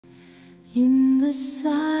In the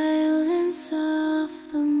silence of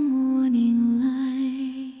the morning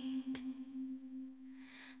light,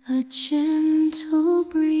 a gentle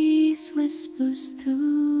breeze whispers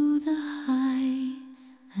through the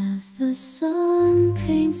heights, as the sun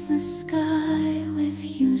paints the sky with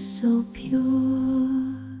hue so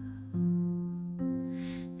pure.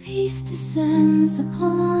 Peace descends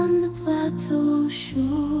upon the plateau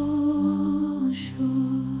shore.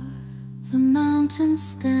 The mountains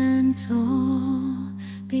stand tall,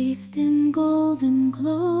 bathed in golden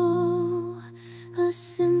glow. A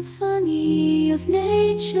symphony of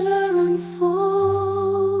nature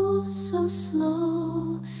unfolds so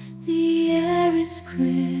slow. The air is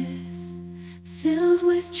crisp, filled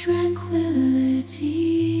with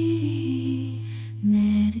tranquility.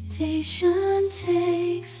 Meditation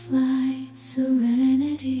takes flight,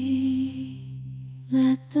 serenity.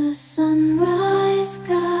 Let the sunrise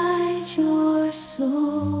guide your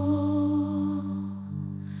soul.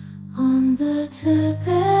 On the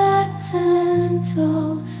Tibetan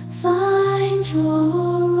toe, find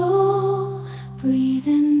your role. Breathe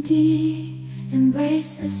in deep,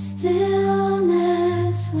 embrace the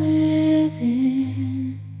stillness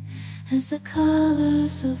within, as the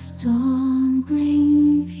colors of dawn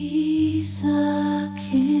bring peace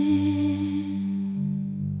akin.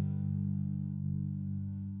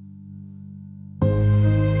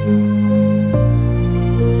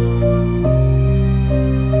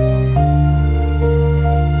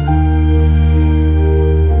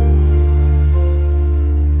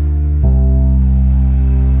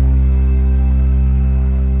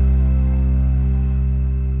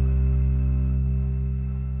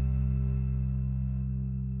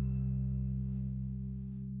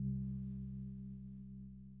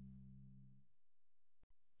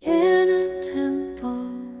 In a temple,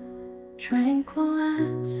 tranquil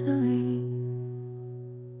and serene,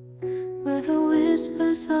 where the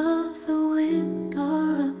whispers of the wind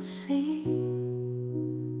are unseen.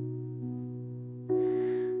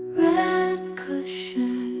 Red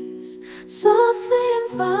cushions softly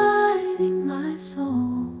inviting my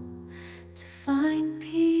soul to find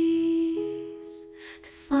peace, to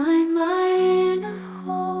find my inner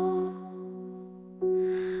home.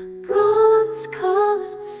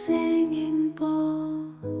 Bronze-colored singing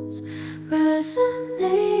bowls,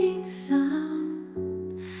 resonating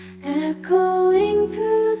sound, echoing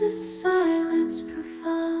through the silence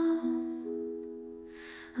profound.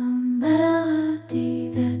 A melody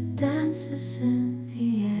that dances in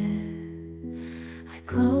the air. I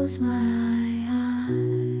close my eyes.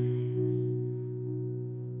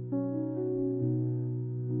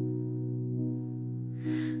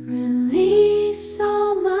 Release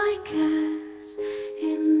all my cares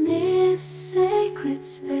in this sacred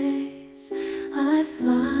space. I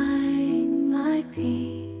find my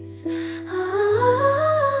peace.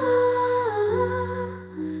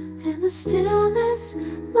 In the stillness,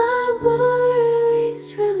 my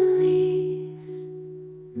worries release.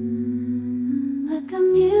 Let the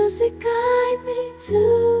music guide me to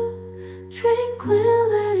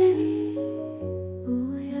tranquility.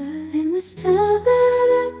 Oh yeah. In this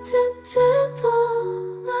Tibetan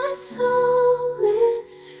temple, my soul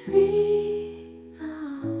is free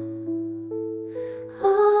now.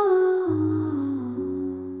 Oh.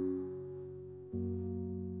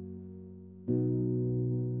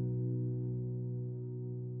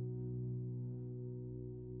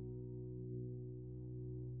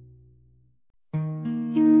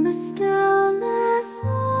 In the stillness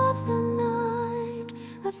of the night,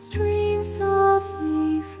 a stream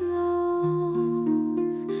softly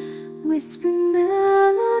flows, whispering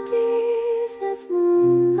melodies as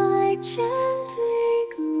moonlight gently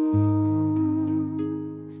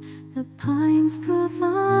glows. The pines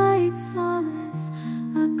provide solace,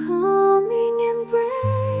 a calming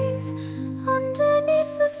embrace.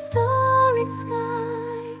 Underneath the starry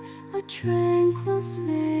sky, a tranquil space.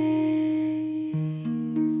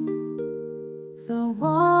 The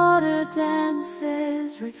water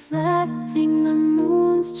dances, reflecting the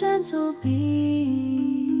moon's gentle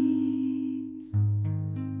beams.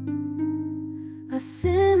 A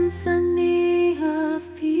symphony of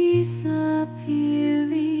peace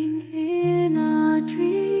appearing in our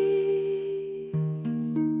dreams.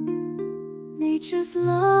 Nature's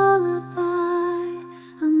lullaby,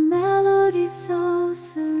 a melody so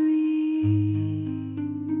serene,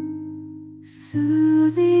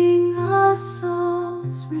 soothing our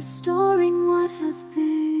souls, restoring what has been.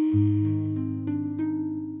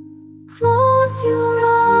 Close your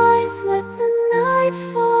eyes, let the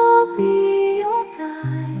nightfall be your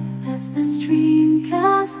guide, as the stream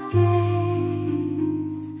cascades.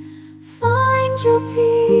 Find your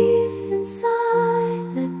peace peace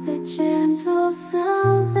inside. Let the gentle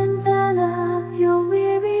sounds envelop your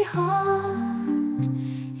weary heart.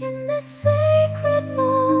 In this sacred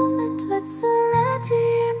moment, let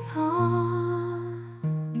serenity impart.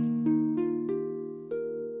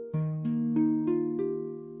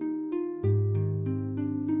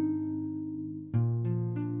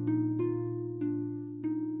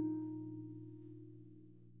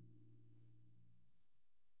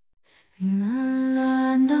 In a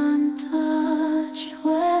land untouched,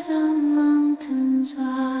 where the mountains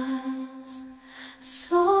rise,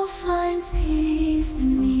 soul finds peace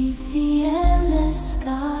beneath the endless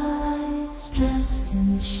skies. Dressed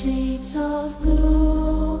in shades of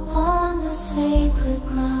blue on the sacred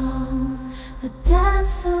ground, a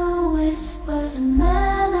dancer whispers a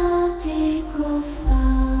melody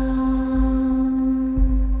profound.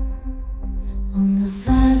 On the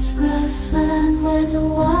vast grassland where the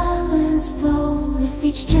wild winds blow, with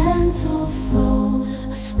each gentle flow,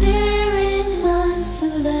 a spirit learns to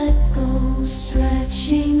let go,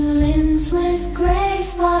 stretching limbs with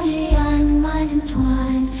grace, body and mind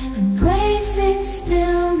entwined, embracing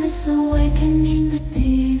stillness, awakening the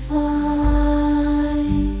divine.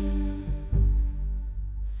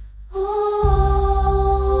 Oh,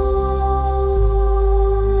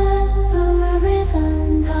 let the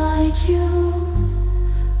rhythm guide you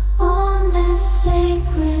on this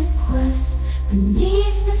sacred quest.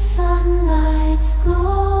 Beneath the sunlight's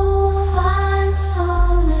glow, find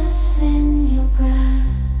solace in your breath.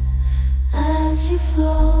 As you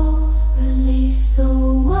flow, release the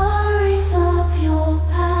worries of your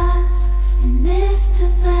past. In this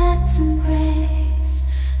Tibetan grace,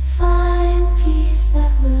 find peace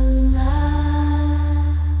that will last.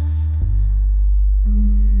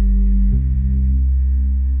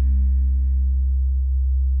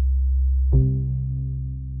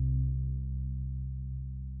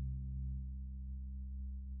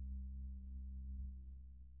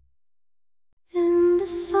 In the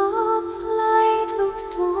soft light of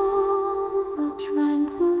dawn, a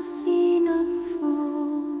tranquil scene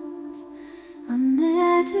unfolds. A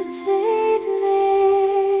meditated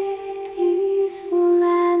lake, peaceful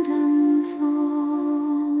and untold,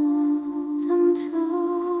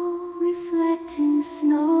 reflecting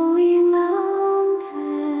snowy mountains,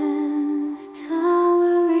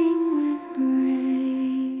 towering with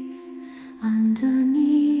grace.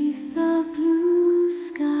 Underneath the blue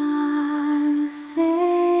sky,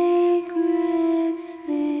 sacred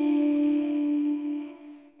space.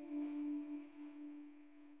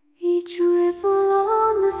 Each ripple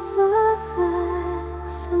on the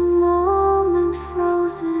surface, a moment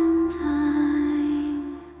frozen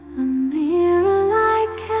time, a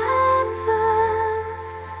mirror-like canvas,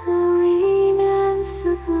 serene and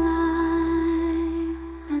sublime,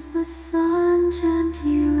 as the sun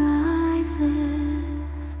gently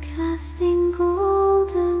rises, casting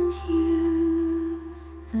golden hues.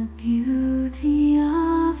 The beauty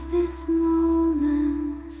of this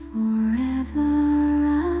moment forever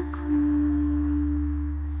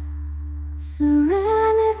accrues.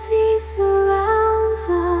 Serenity surrounds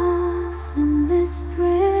us in this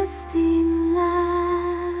pristine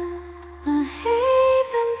land, a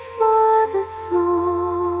haven for the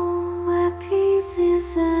soul, where peace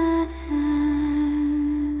is at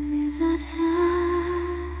hand, is at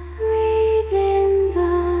hand. Breathe in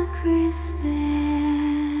the crisp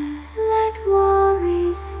air, let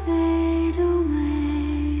worries fade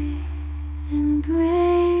away,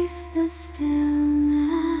 embrace the stillness,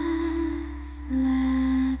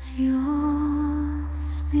 let your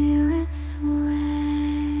spirit sway.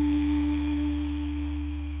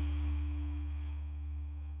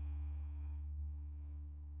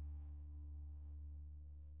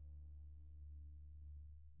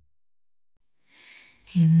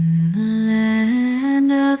 In the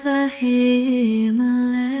land of the Himalaya,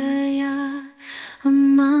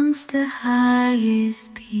 amongst the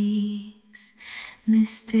highest peaks,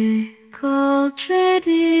 mystical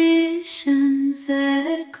traditions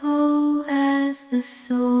echo as the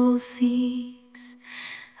soul seeks.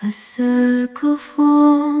 A circle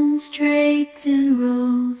forms draped in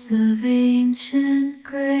robes of ancient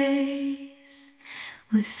grace.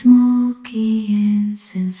 With smoky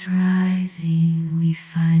incense rising, we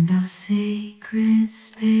find our sacred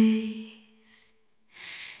space.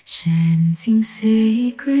 Chanting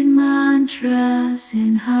sacred mantras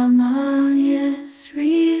in harmonious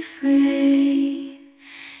refrain,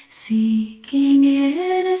 seeking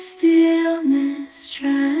inner stillness,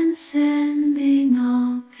 transcending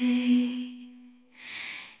all pain.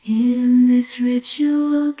 In this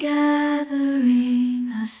ritual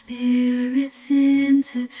gathering, our spirits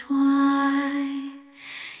intertwine,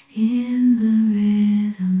 In the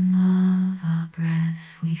rhythm of our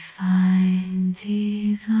breath we find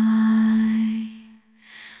divine.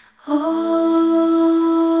 Oh,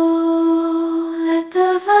 let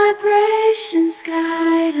the vibrations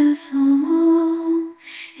guide us home.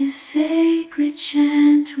 In sacred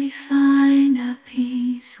chant we find our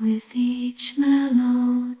peace with each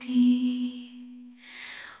melody.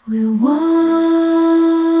 We're one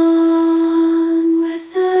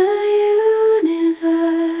with the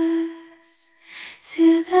universe.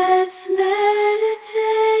 Tibet's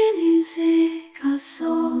meditate music, our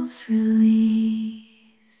souls release.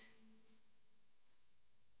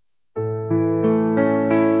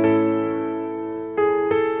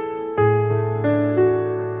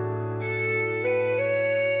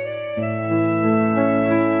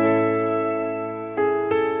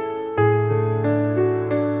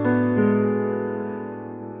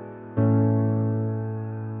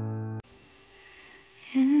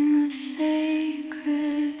 In the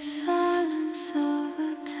sacred silence of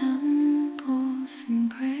a temple's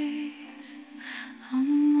embrace, a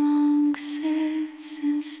monk sits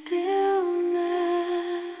in stillness,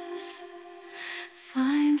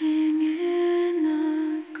 finding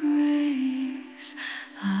inner grace.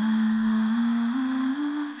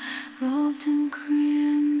 Robed in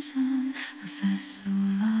crimson, a vessel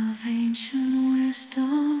of ancient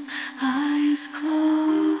wisdom, eyes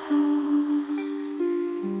closed.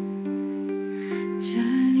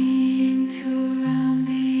 Journeying to a realm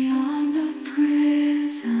beyond the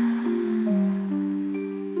prison.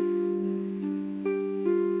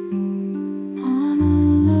 On a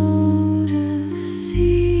lotus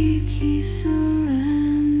seat he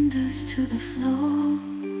surrenders to the flow.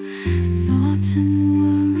 Thoughts and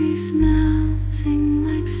worries melting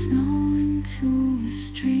like snow into a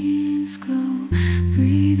stream's glow.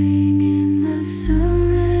 Breathing in the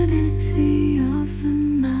serenity of the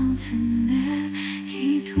mountain air.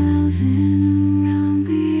 He dwells in a realm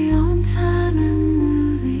beyond time and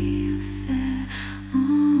worldly affair.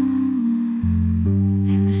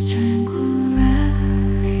 In this tranquil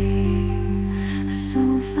reverie, a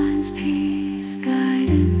soul finds peace,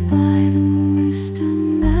 guided by the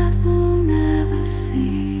wisdom that will never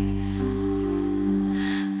cease.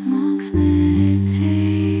 Monk's meditation,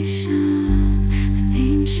 an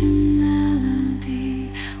ancient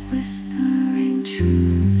melody, whispering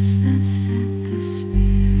truths that set the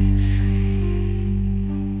spirit free.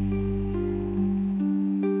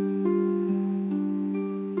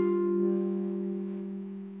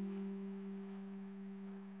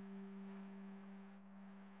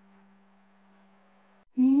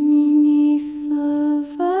 Beneath the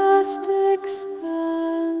vast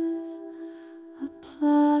expanse, a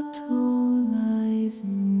plateau lies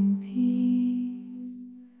in peace,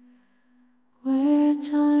 where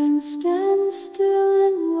time stands still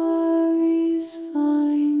and worries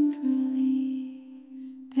find release.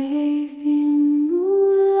 Bathed in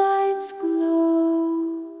moonlight's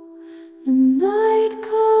glow, the night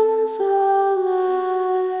comes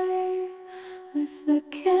alive with the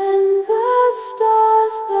canvas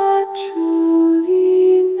stars that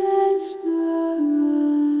truly mesmerize.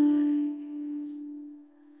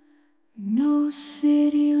 No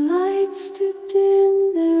city lights to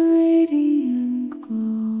dim their radiant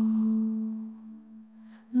glow.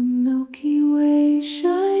 The Milky Way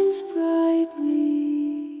shines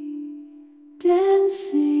brightly,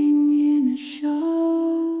 dancing in a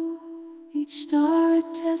show. Each star a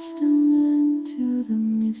testament to the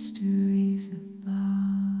mysteries above,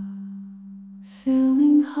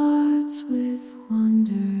 filling hearts with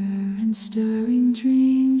wonder and stirring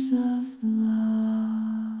dreams of love.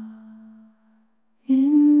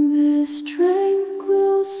 In this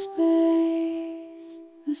tranquil space,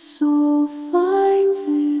 the soul finds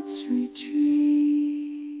its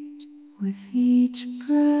retreat. With each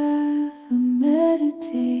breath a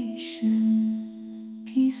meditation,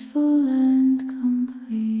 peaceful and complete.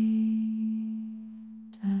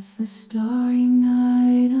 As the starry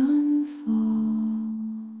night unfolds,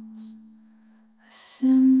 a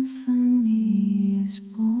symphony is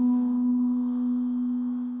born.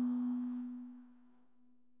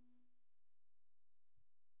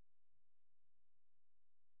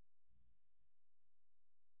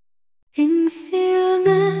 In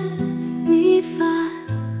stillness we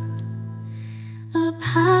find a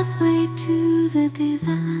pathway to the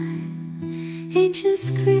divine. Ancient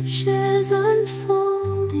scriptures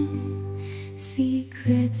unfolding,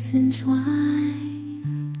 secrets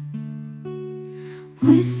entwined.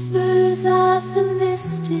 Whispers of the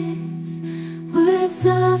mystics, words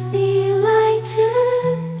of the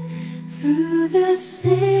enlightened. Through the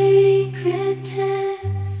sacred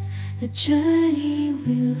text, the journey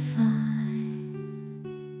will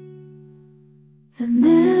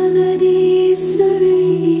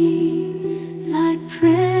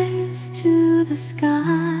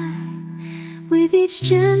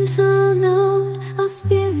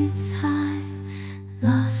spirits high,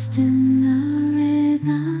 lost in the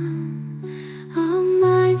rhythm, our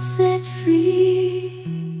minds set free.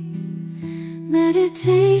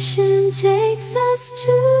 Meditation takes us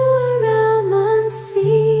to a realm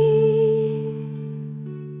unseen.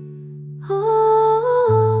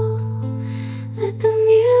 Oh, let the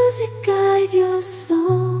music guide your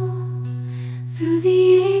soul through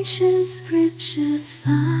the ancient scriptures.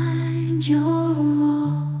 Find your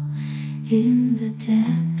role in the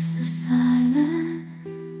depths of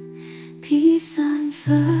silence. Peace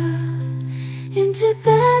unfurled in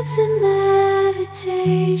Tibetan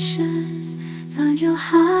meditations. Find your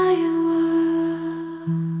higher world.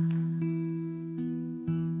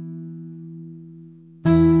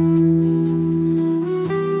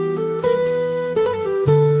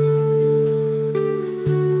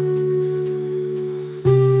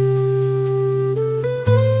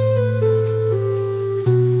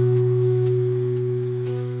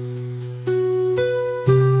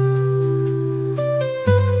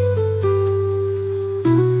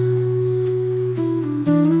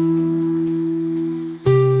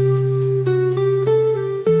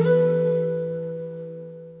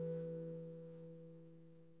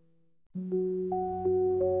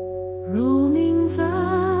 Roaming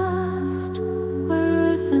vast, where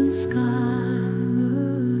earth and sky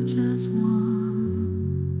merge as one.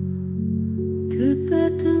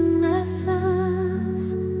 Tibetan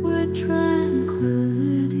essence, where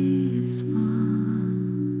tranquility is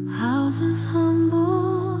spun. Houses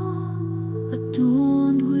humble,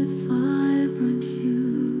 adorned with vibrant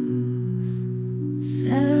hues.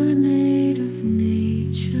 Serenade of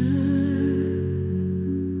nature,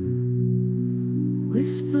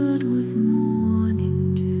 whispered with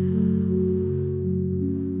morning dew.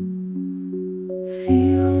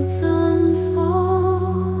 Fields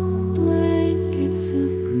unfold, blankets of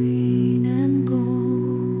green and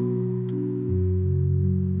gold.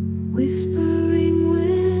 Whispering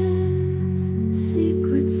winds,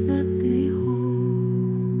 secrets that they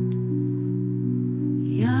hold.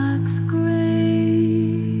 Yaks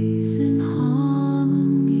graze in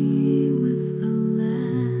harmony with the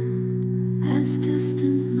land, as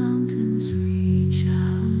distant mountains reach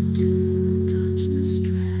out to touch the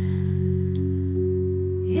strand.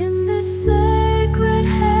 In this sacred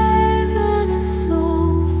haven, a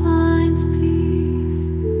soul finds peace,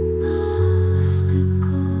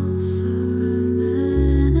 mystical serenity,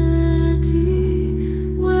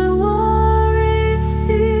 where worries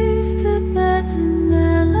cease. Tibetan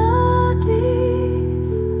melodies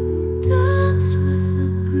dance with the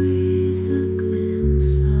breeze, a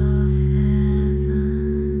glimpse of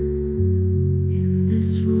heaven in this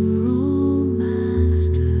rural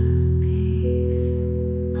masterpiece.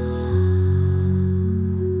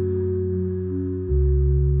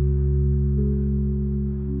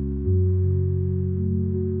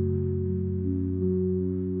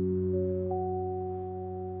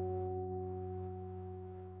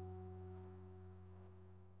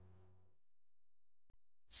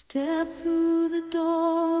 Step through the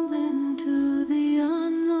door into the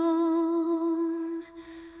unknown,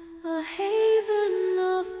 a haven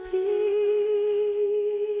of peace,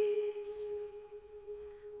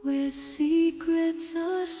 where secrets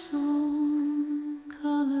are sown,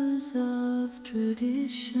 colors of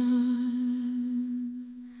tradition.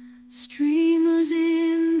 Streamers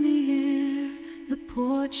in the air, the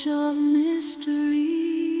porch of mystery,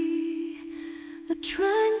 a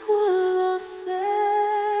tranquil affair.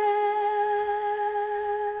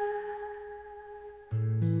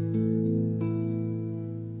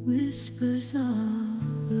 Whispers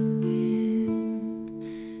of the wind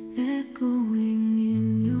echoing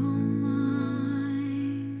in your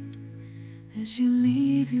mind, as you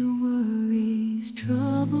leave your worries,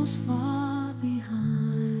 troubles far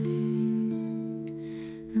behind.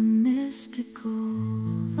 The mystical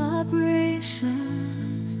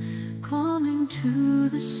vibrations calling to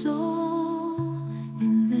the soul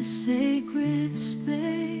in the sacred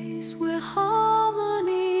space where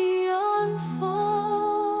harmony unfolds.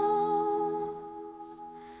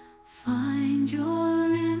 Find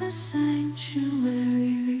your inner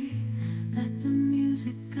sanctuary, let the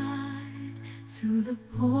music guide through the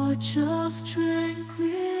porch of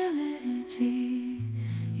tranquility.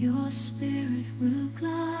 Your spirit will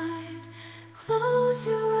glide. Close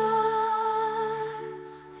your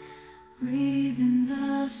eyes, breathe in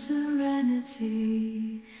the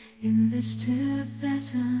serenity in this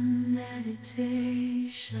Tibetan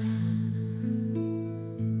meditation.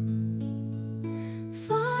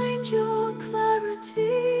 Find your clarity.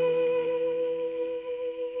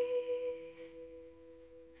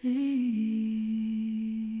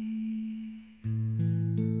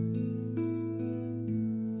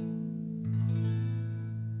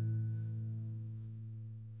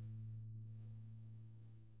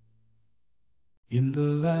 In the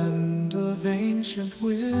land of ancient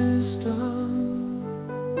wisdom,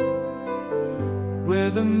 where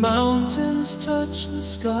the mountains touch the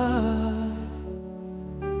sky,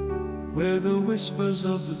 where the whispers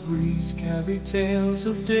of the breeze carry tales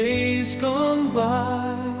of days gone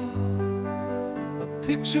by, a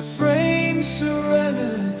picture frames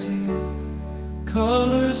serenity,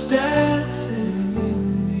 colors dancing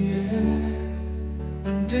in the air,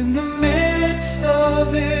 and in the midst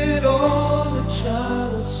of it all a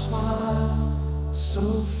child smile so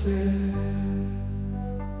fair.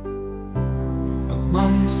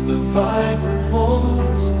 Amongst the vibrant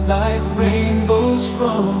horns, like rainbows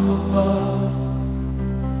from above,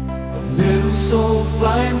 a little soul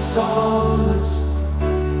finds solace,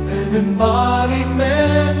 an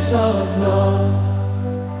embodiment of love,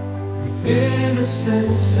 with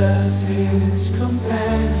innocence as his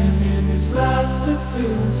companion, and his laughter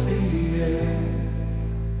fills the air.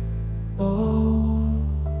 Oh,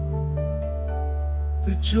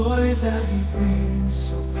 the joy that he brings,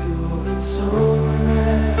 so pure and so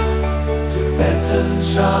rare. Tibetan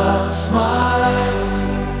child smiling,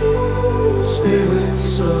 spirit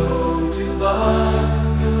so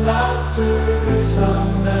divine. Your laughter is a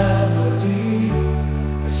melody,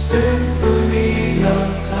 a symphony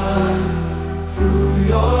of time. Through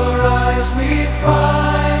your eyes we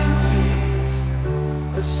find peace,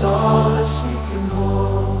 a solace we can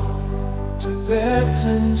hold.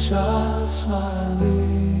 Tibetan child smiling,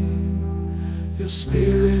 your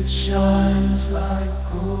spirit shines like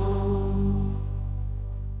gold.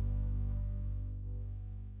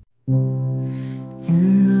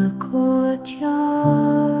 In the courtyard,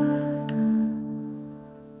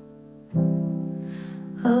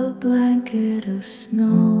 a blanket of snow,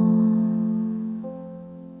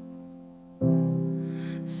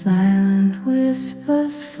 silent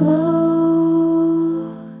whispers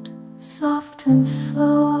float, soft and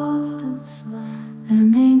slow,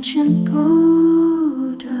 an ancient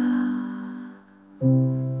Buddha,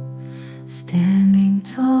 standing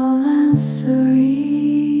tall and serene.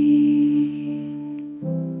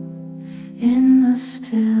 In the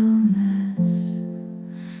stillness,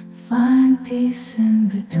 find peace in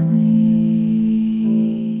between.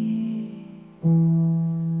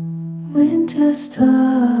 Winter's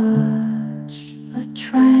touch, a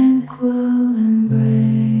tranquil embrace.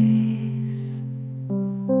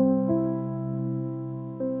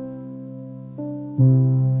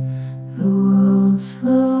 The world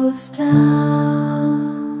slows down,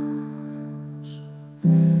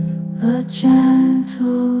 a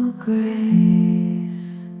gentle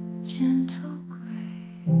grace, gentle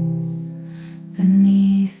grace.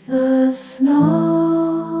 Beneath the snow,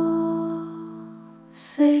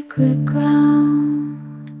 sacred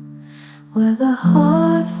ground, where the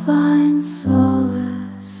heart finds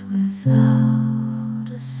solace without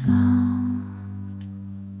a sound.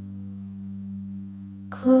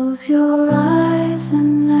 Close your eyes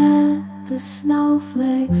and let the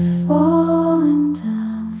snowflakes falling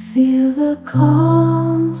down. Feel the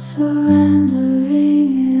calm,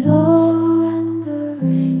 surrendering it all.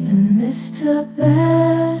 In this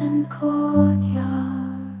Tibetan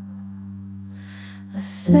courtyard, a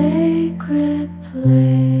sacred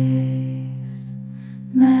place,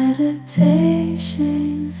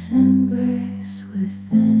 meditation's embrace.